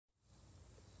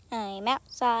I'm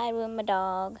outside with my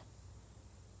dog.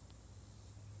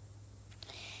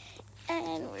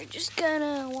 And we're just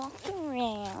gonna walk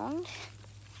around.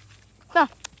 Come on.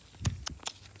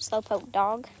 Slowpoke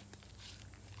dog.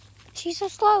 She's so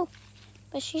slow,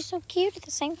 but she's so cute at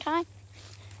the same time.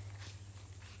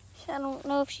 I don't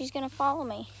know if she's gonna follow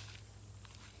me.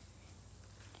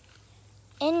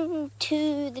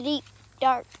 Into the deep,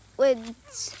 dark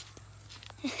woods.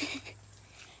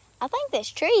 I think this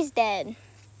tree's dead.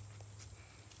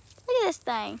 Look at this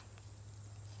thing.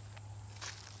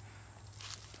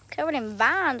 Covered in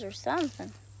vines or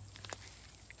something.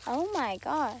 Oh my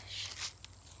gosh.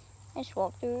 I just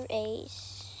walked through a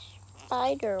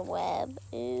spider web.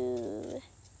 Ooh.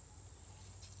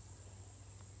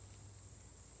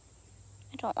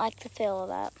 I don't like the feel of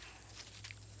that.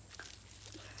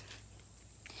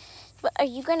 But are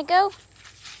you gonna go?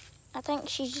 I think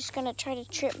she's just gonna try to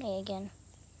trip me again.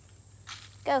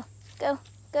 Go, go,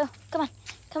 go. Come on,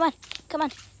 come on, come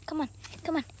on, come on,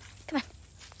 come on, come on.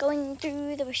 Going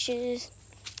through the bushes.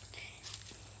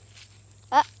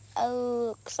 Uh-oh,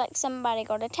 looks like somebody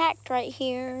got attacked right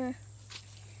here.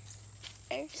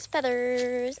 There's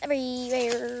feathers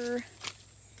everywhere.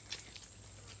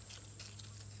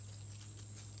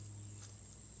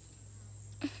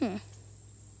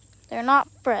 They're not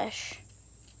fresh.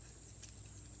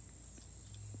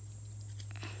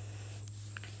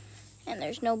 And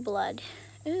there's no blood.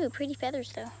 Ooh, pretty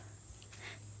feathers though.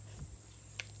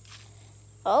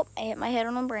 Oh, I hit my head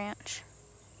on a branch.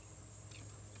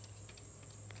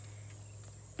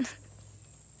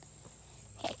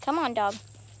 Hey, come on, dog.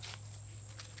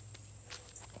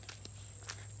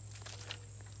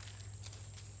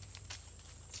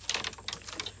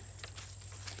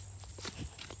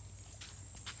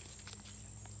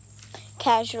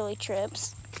 Casually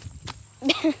trips.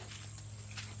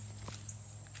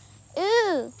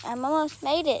 Ooh, I almost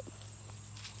made it.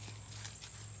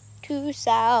 To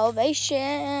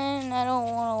salvation. I don't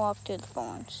want to walk through the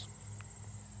thorns.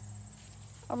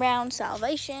 Around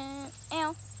salvation.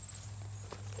 Ow.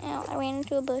 Ow, I ran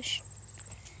into a bush.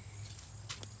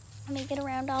 Let me get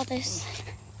around all this.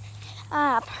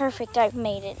 Ah, perfect. I've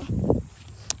made it.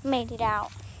 Made it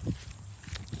out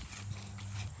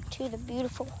to the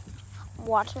beautiful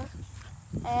water.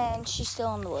 And she's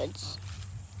still in the woods.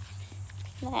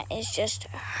 That is just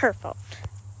her fault.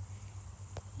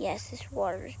 Yes, this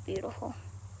water is beautiful.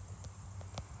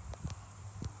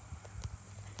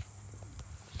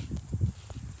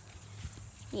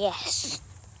 Yes.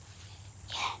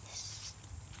 Yes.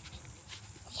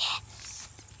 Yes.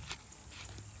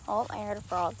 Oh, I heard a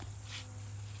frog.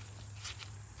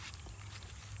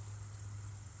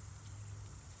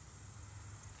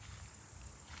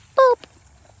 Boop.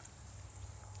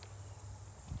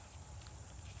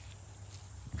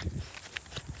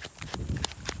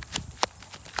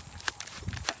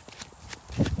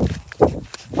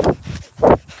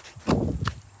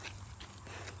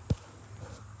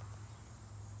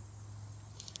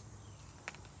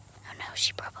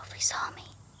 She probably saw me.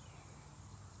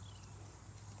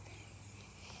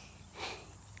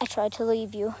 I tried to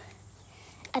leave you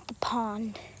at the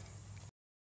pond.